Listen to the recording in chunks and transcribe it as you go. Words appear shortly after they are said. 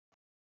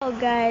Hello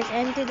guys,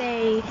 and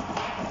today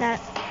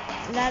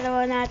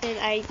lalawa natin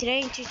ay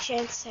Train to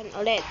Gensan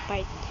ulit,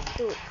 part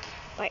 2.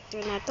 Part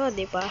 2 na to,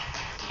 diba?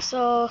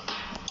 So,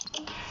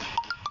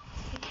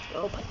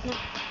 ba't na?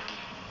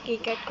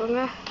 Keycard ko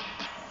nga.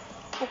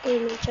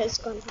 Okay, may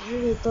choice ko na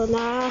dito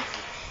na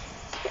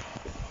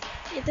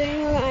ito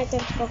yung mga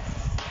items ko.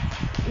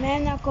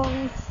 Meron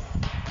akong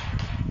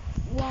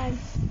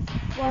one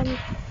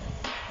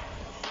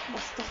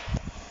basta.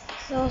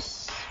 So,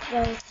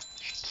 well,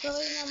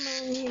 sorry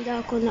naman hindi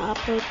ako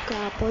na-upload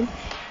kahapon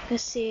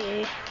kasi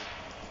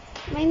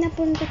may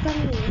napunta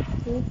kami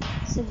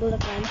sa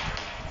Bulacan.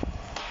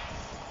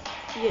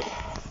 Yun.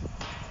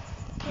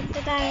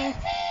 Punta tayo.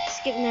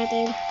 Skip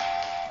natin.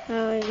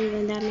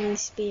 Ang daming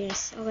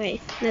experience. Okay.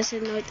 Nasa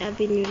North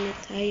Avenue na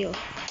tayo.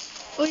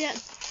 O yan.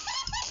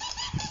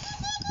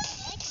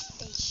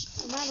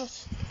 Pamalo.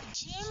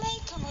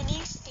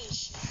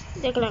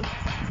 Teka lang.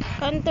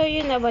 Kanto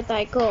yun na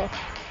batay ko.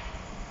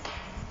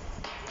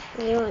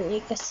 Ngayon,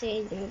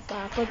 kasi yun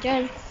pa ako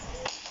dyan.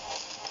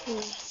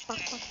 Pak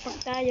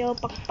tayo.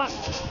 Pak.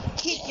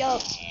 Hit yo.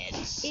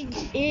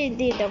 In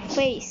the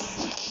face.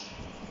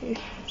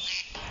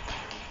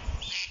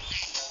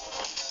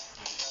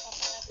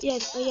 Ayan.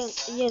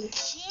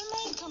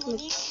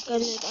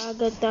 Nagkanet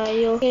agad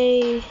tayo.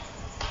 Okay.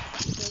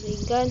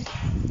 Baligan.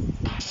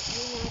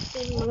 Ayun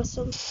natin mga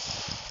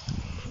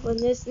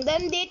goodness.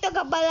 Nandito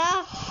ka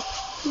pala.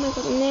 My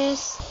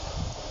goodness.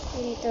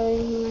 Dito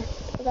yung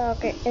mga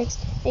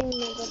yung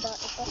mga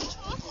babae pa.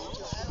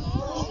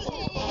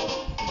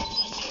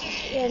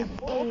 Yan.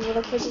 Wala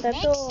punta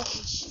to.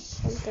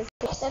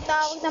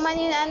 Tatawag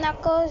naman yung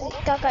anak ko.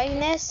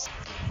 Kakainis.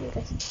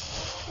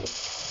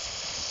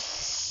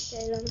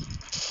 Okay lang.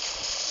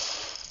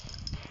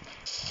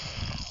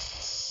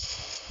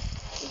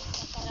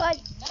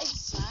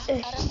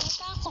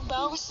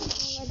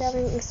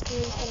 Madaming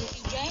experience kami.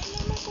 Bigay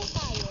naman po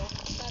tayo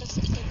para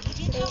sa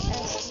pagkikitawa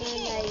ng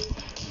pasahero.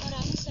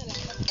 Maraming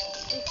salamat.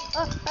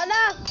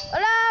 Ala!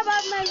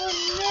 My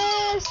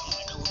goodness!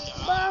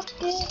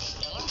 Bakit?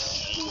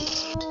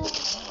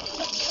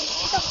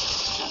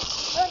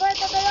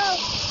 Ito kayo!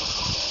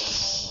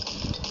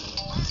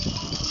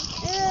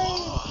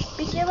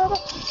 Bigyan mo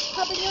ko!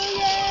 Happy New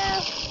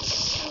Year!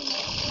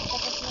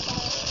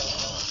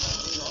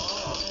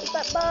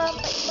 Bam!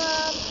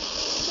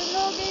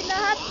 Sunugin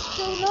lahat!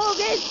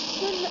 Sunugin!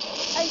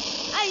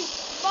 Ay!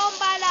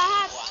 Bomba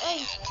lahat! Ay!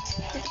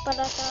 Ito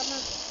pala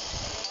tama.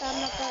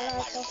 Tama pala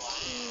ito.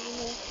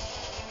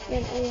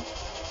 Yan.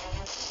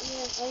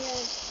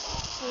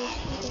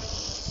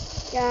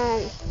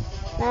 Yan.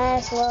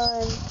 Nice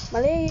one.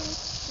 Mali.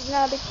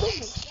 Sinabi ko.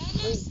 Yan.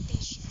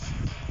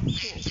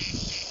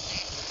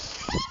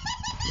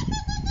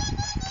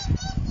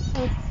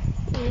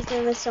 Dito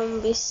na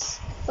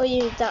zombies. O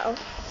yung tao.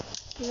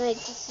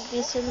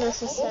 Nag-exhibition na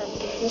sa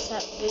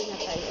subway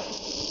na tayo.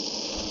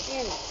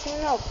 Yan.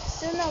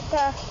 Sunog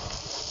ka.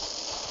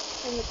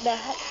 Sunog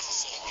lahat.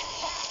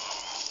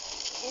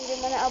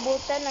 Hindi mo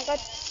naabutan.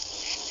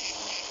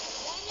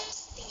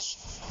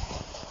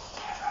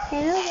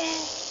 Hello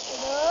guys.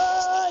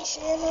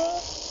 Hello.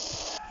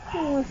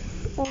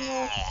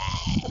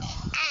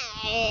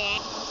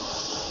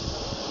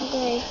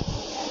 Okay.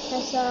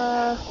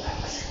 Nasa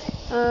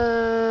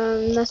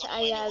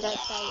Ayala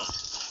tayo.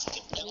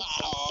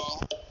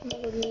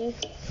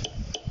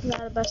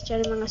 Lalabas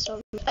dyan yung mga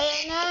zombie.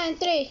 Ayan na,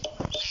 3,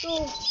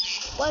 2,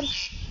 1.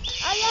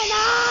 Ayan na!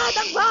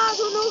 Tagba!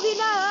 Sunugin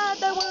na!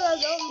 Tagba!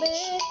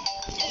 Zombie!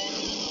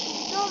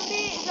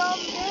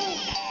 Sunugin!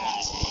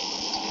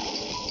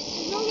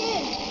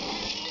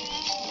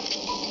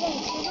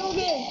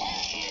 Sunugin!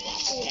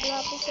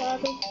 Grabe sa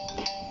akin.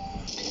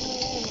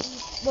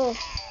 Bilis bo.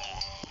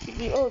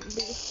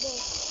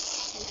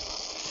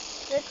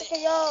 Dito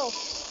kayo!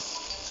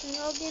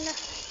 Sunugin na.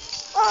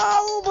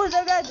 Ubos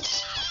agad!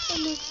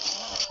 Ano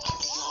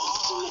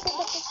ka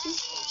ba kasi?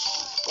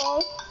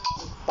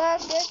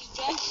 Bakit?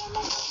 Bigay naman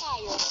po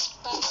tayo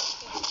para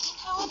sa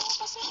pagkikitawa ng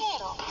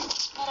pasahero.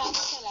 Maraming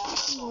salamat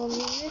po.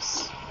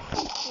 Yes.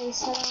 Ay,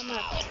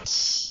 salamat.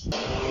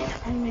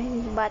 Ay, may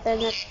bata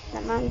na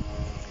naman.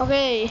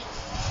 Okay.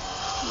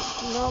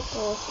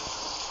 Loko.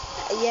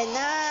 Ayan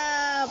na.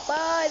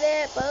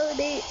 Party.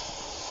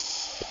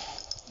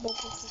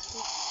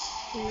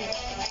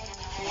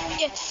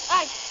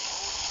 Ay!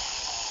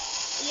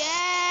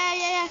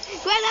 Yeah.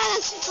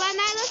 Granadas time.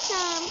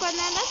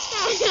 Granadas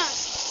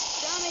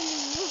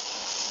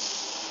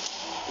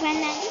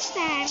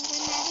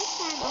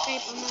time. Okay,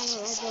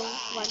 Pamalo. I don't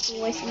want to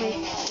waste my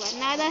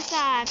granadas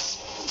time.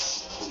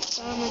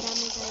 So,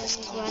 madami tayo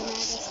ng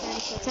granadas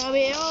time. So,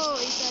 sabi,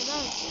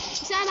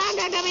 isa lang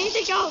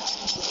gagamitin ko.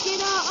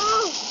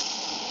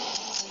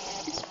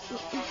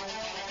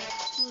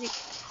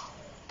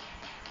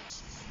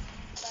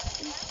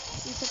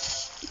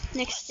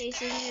 Next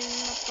station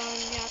yung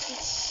napanyaki.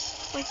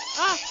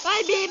 Ay,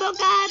 bibo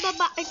ka,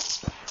 babae.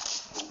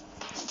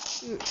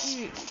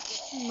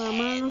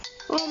 Mama.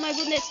 Oh my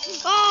goodness.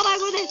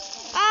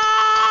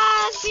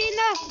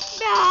 Sina.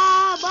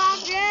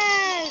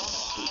 Bakit?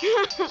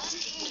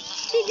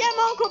 Bigyan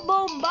mo ako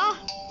bomba.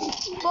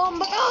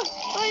 Bomba ka!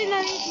 Ay,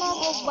 nalit mo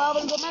ako.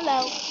 Bawal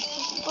gumalaw.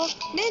 Oh,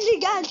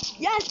 minigun!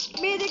 Yes!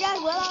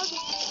 Minigun! Wala ako.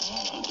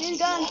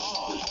 Minigun!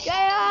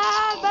 Kaya,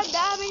 ba't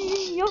dami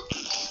ninyo?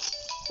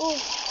 Oh,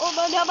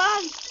 ba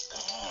naman?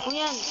 Oh,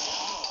 yan.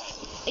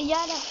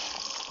 Ayan na.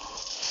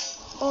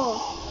 Oh,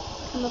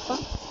 ano pa?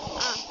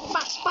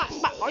 Pak!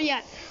 Oh,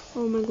 yan.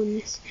 Oh my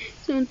goodness.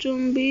 Isang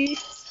zombie.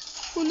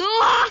 Oh, no!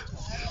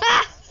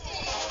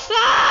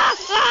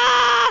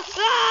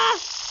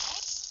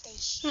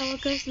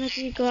 Wakas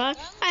natikot.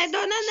 Ay,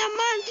 doon na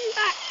naman.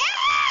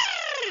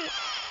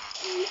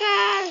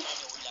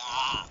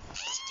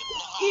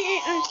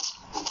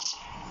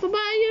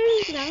 Babae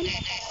lang.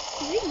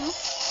 Ay, no?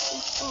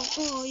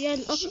 Oh,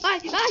 yan. Oh, ay.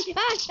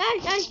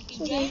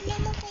 Bigyan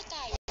naman po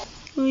tayo.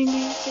 Ay,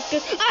 may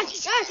sakit. Wow!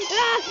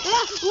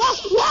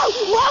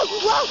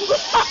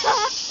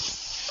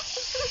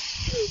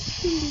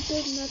 Dito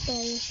na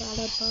tayo sa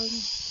harapan.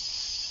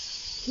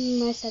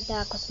 May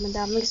sadakos.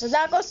 Madaming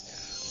sadakos.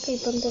 Okay,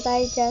 punta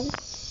tayo dyan.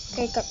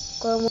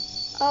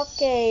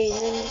 Okay,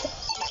 nandito.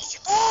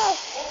 Oh!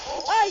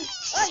 Ay!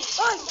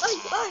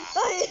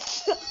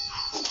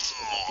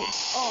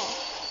 Oh.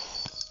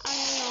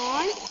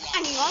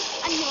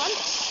 Ano yun?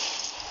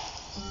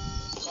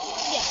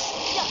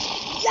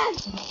 Yan!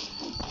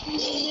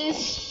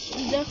 Yes.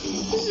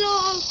 So,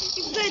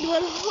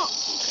 incredible.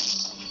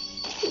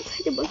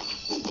 Incredible.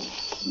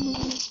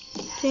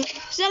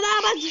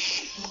 Salamat!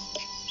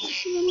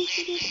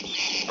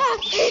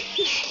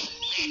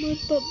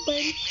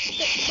 Magpaban.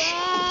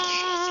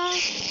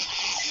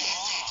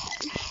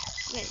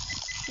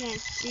 Yan.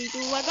 Dito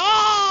ako!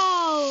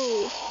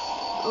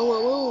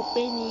 Oh,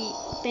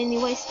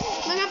 Pennywise.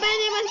 Mga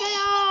Pennywise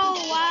kayo!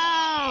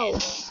 Wow!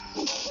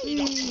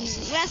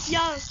 Let's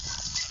go!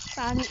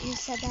 Paano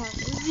isa na?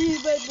 Hindi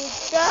ba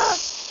buka?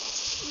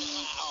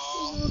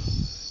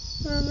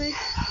 Mami.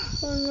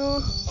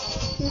 Ano?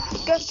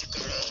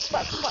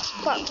 Pak.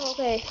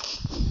 Okay.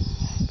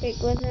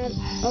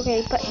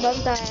 Okay, fight bomb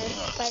time.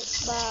 Fight.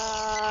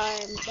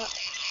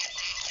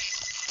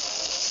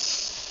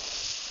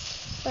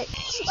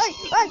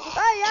 Ay,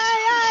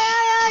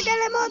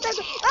 kalimutan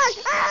ko.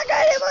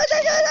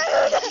 Kalimutan ko.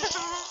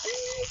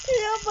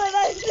 Kaya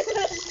pala.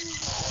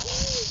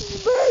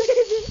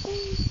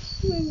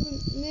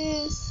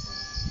 Miss.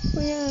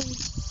 Ayan.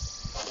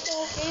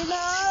 Okay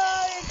na.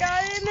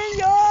 Kain na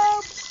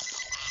yun.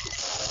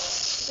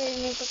 Okay,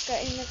 may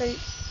pagkain na kayo.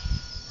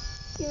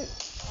 Yes.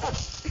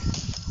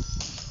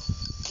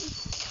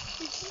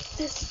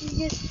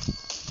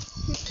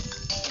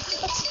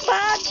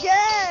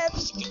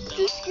 Spaghetti!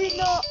 Diyos ko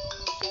no.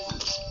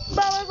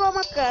 Bawal ko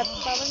makat.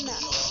 Bawal na.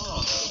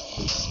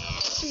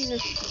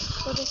 Sino?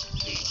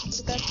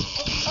 Makat.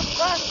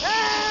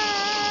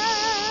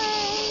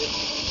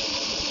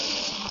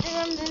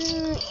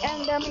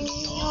 Ang dami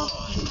ninyo.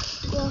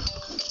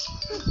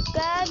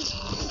 Gan.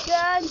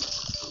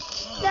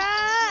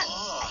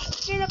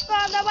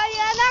 Kinakanda ba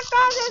yan ako?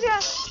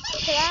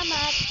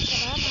 Salamat.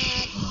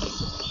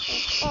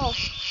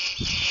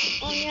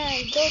 Oh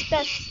yan. Don't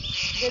touch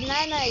the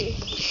nanay.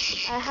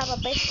 I have a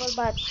baseball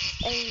bat.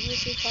 I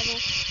use it for my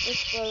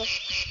baseball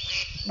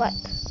bat.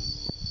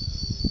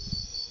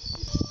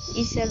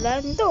 Isa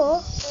lang to.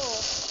 Oh,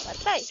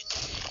 patay.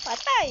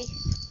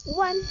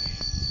 One.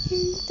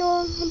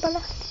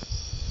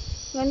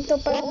 Ganito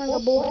pala mga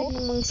buhay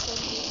ng mga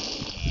zombies.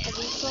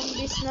 Naging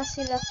zombies na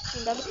sila.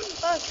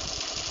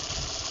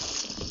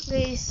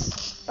 Please.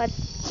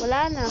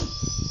 Wala na.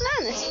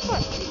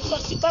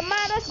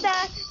 Pamalas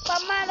time.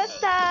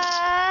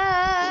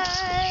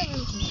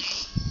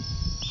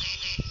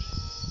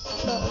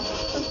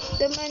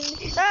 Teman.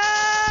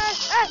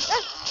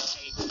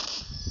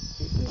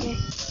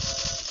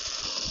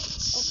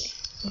 Okay.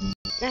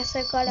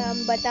 Nasa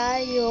kalamba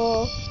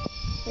tayo.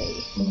 Okay.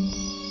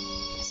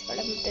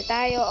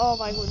 Oh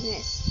my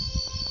goodness.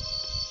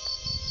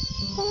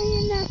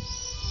 Yun na.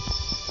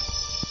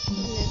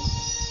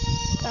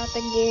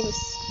 Tatay games.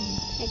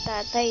 Ay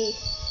tatay.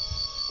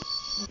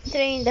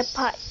 Train the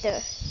potter.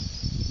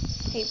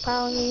 Okay,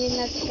 paano yun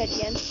natin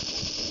yan?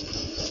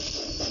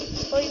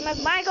 Uy,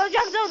 Michael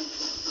Jackson!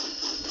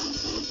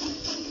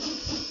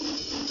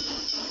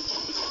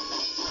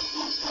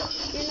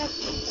 Yun na.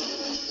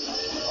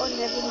 Oh,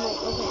 never mind.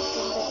 Okay,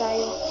 punta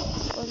tayo.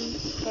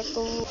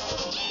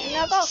 Yun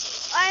ako!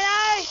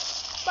 Ay!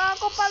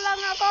 Bako pa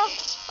lang ako!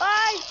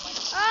 Ay!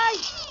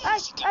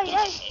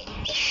 Salamat!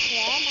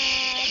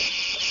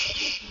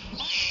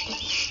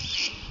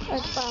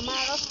 At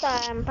pamalas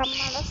time!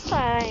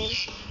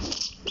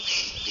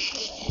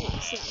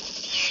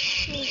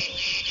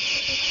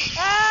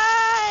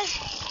 Ay!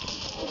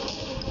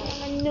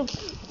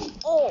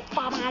 Oh,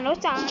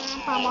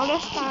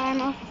 pamalas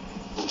time!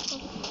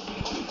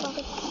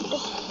 Bakit?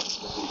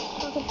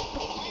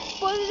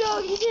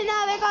 Pulog!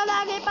 Sinabi ko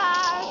lagi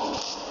pa!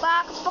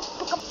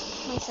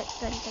 May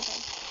saktan ka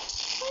tayo.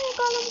 Ay,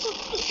 kalam ko.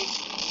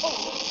 Oh,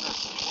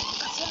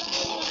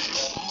 kasalanan.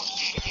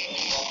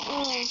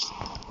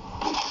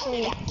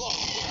 Okay.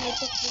 May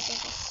check dito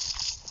ko.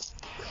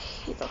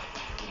 Dito.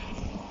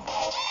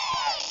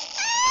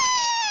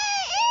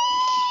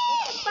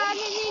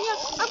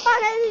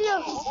 Pakai ninyo.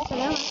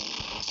 Salamat.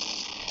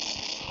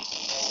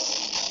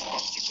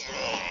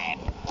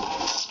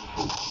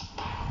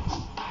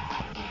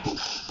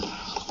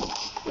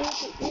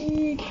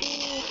 Ayan.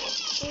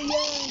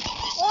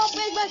 Oh,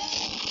 bag.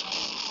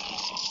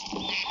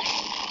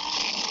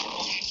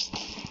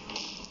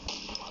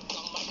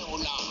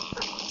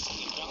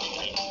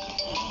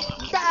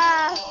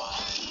 Ta.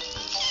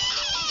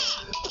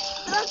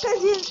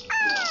 Kasi.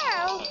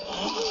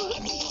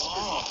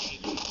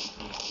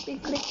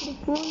 Klik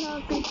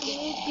muna. Klik.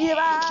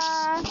 Kira.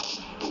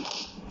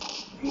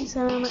 Ay,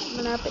 salamat.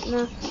 Malapit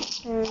na.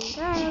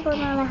 Kaya ko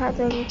na lahat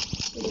ng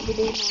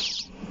binibili na.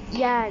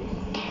 Yan.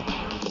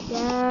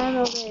 Yan.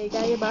 Okay.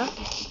 Kaya ba?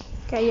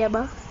 Kaya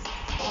ba?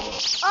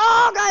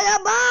 Oh, kaya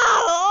ba?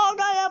 Oh,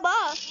 kaya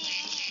ba?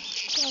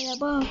 Kaya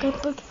ba?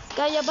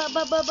 Kaya ba?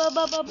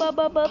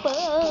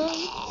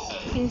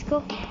 Let's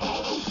go.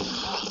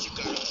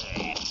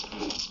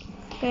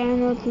 Kaya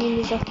not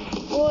minutes.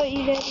 Oh,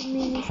 11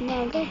 minutes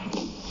na agad.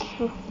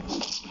 Oh.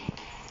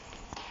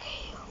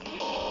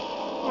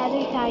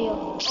 Nadoy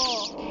tayo.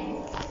 Oh.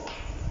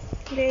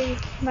 Hindi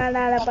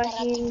malalabas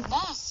yung...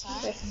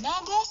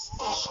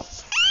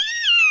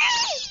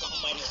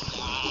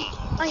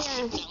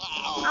 Ayan.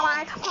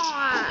 Away ka po.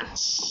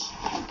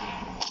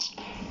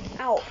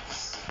 Ow.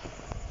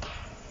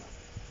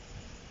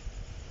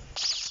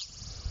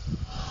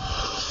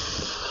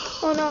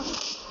 Oh no.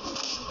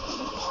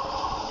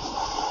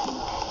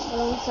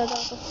 Walang sada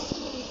ako.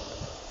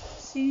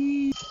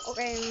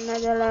 Okay,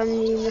 nadala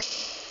nila.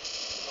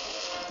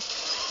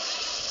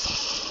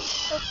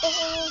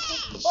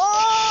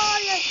 Oh,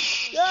 yes.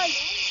 Yes.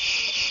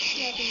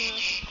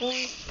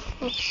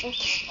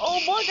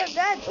 Ubos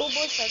agad.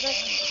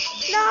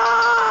 No!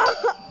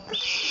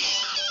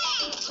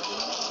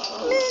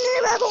 Mini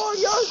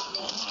rebellion!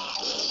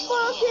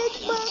 Bakit?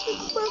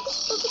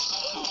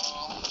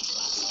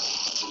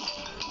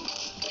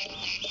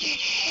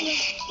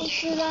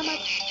 Salamat,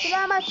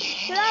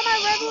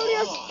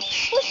 rebellion!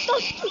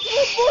 Bustos!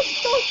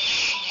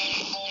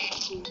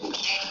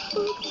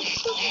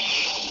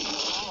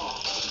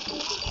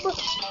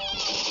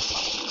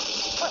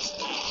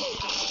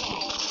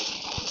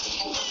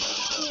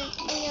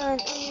 Ayan.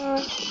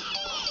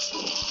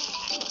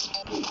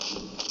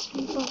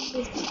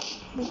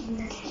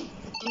 Magnas.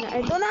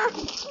 Ito na!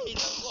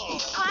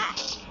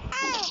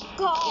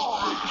 Go!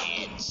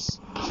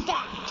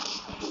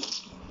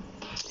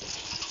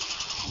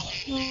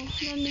 No,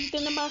 nandito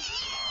na ba?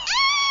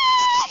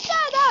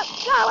 Shut up!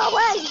 Go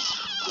away!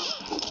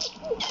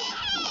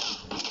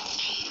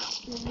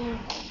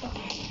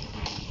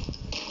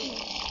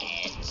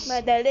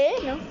 Madali,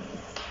 no?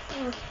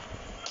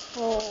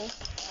 Oh.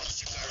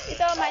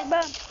 Ito, may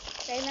bomb.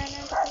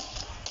 Kailangan ko.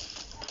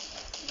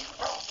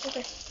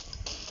 Okay.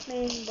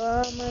 May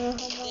bomb.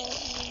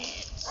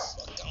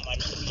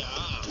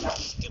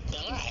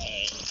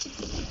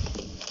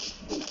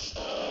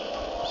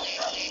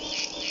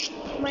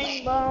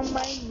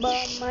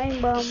 May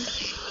bomb.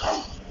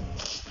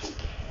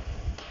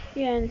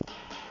 Yan.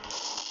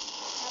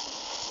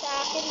 Sa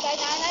akin,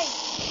 kananay.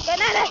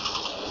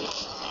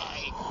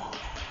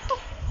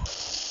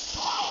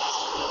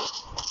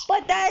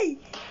 Patay!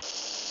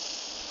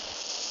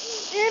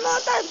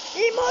 Immortal!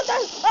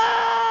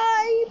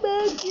 Ay,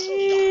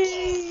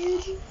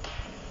 bakit?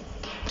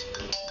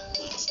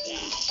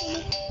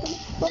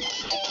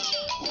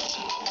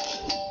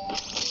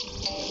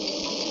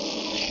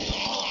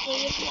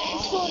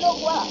 Sunog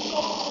wa.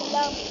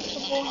 Kapulang.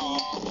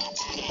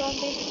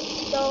 Zombie.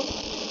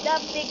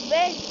 Jump big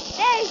base.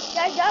 Hey,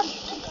 jump.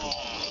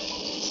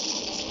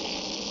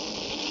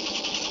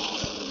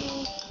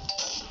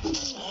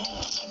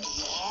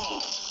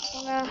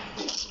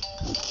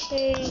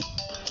 Okay.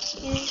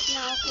 Finish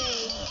na, okay.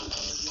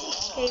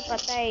 Okay,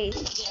 patay.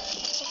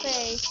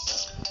 Okay.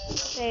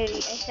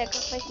 I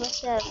sacrifice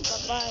myself.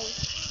 Bye-bye.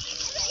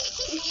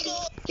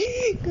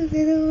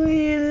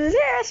 Kaganoin.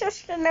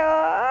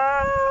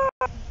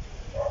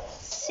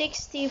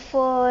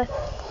 64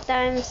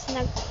 times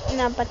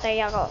napatay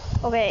ako.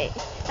 Okay.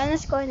 Ano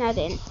score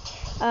natin?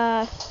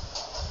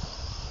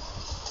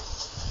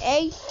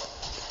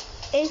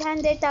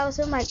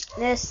 800,000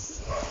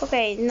 minus.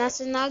 Okay,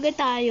 nasa naga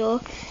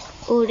tayo.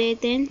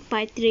 Ulitin,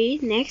 part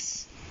 3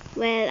 next.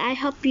 Well, I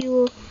hope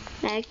you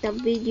like the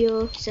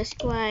video,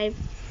 subscribe,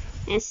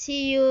 and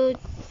see you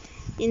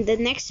in the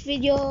next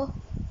video.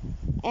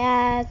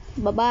 And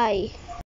bye-bye.